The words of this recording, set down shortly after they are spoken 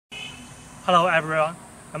Hello everyone,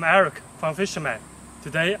 I'm Eric from Fisherman.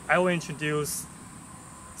 Today I will introduce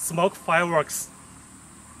smoke fireworks.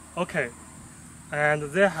 Okay, and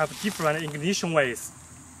they have different ignition ways.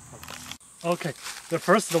 Okay, the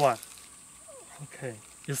first one. Okay,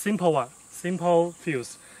 is simple one, simple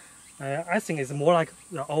fuse. I think it's more like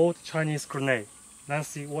the old Chinese grenade. Let's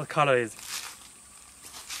see what color is.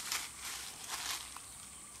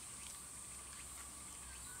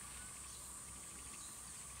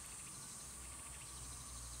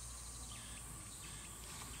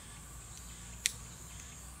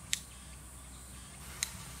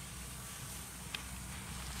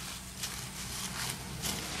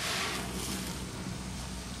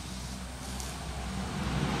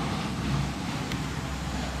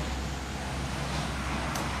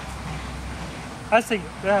 I think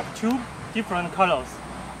they have two different colors.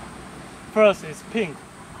 First is pink,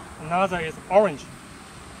 another is orange.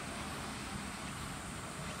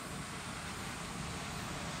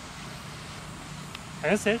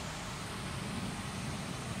 Can you see it?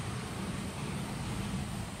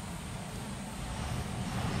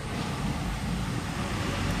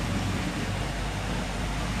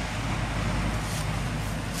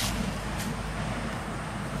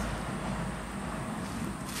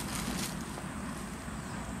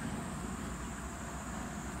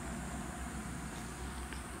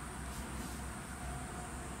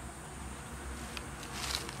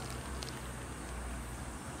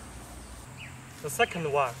 The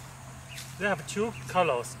second one, they have two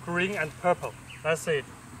colors, green and purple. Let's see it.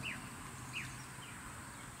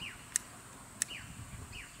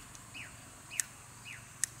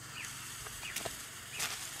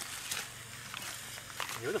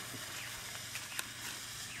 Beautiful.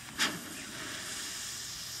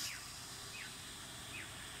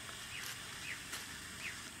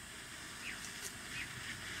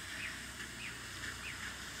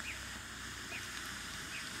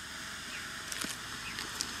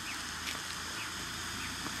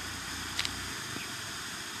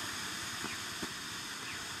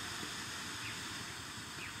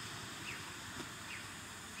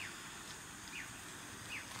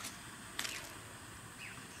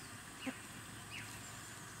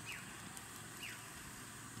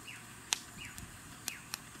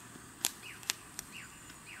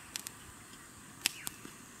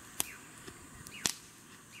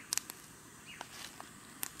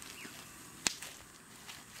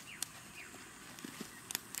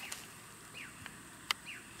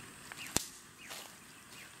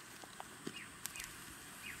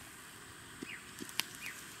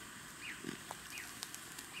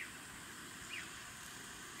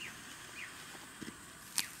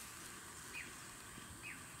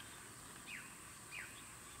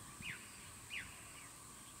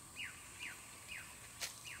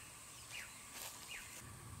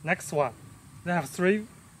 Next one, they have three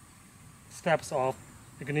steps of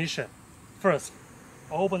ignition. First,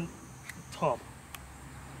 open top.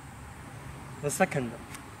 The second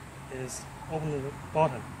is open the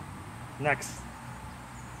bottom. Next,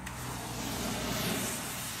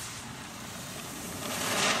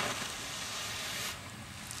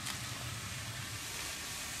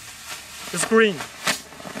 it's green.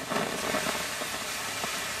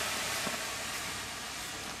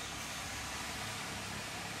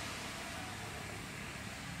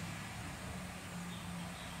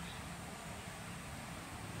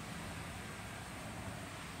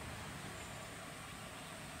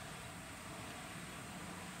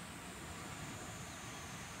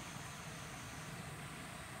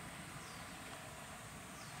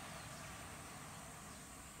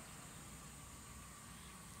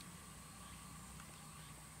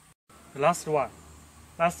 The last one.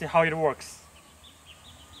 Let's see how it works.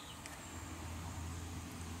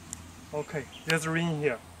 Okay, there's a ring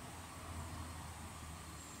here.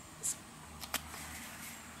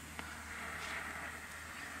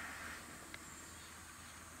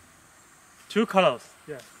 Two colors,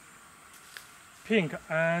 yes. Pink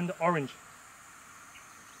and orange.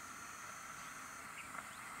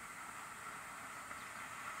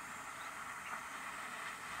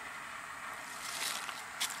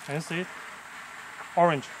 Can you see it?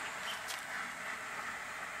 Orange.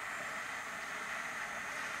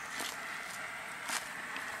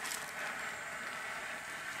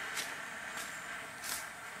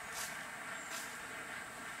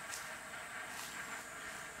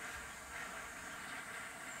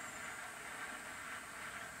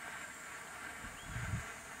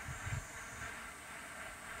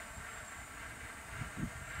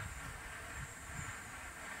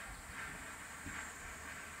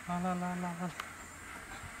 La la la la la.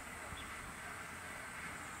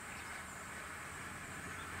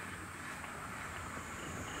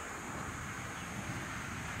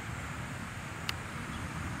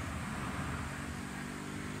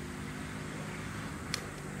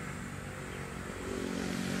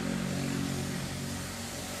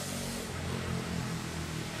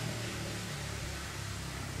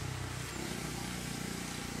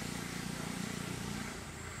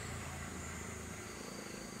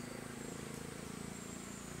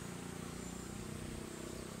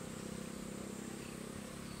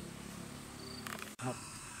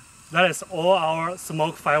 that is all our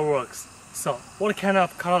smoke fireworks. So what kind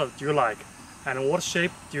of color do you like? And what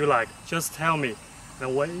shape do you like? Just tell me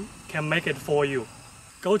and we can make it for you.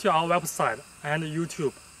 Go to our website and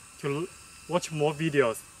YouTube to watch more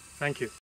videos. Thank you.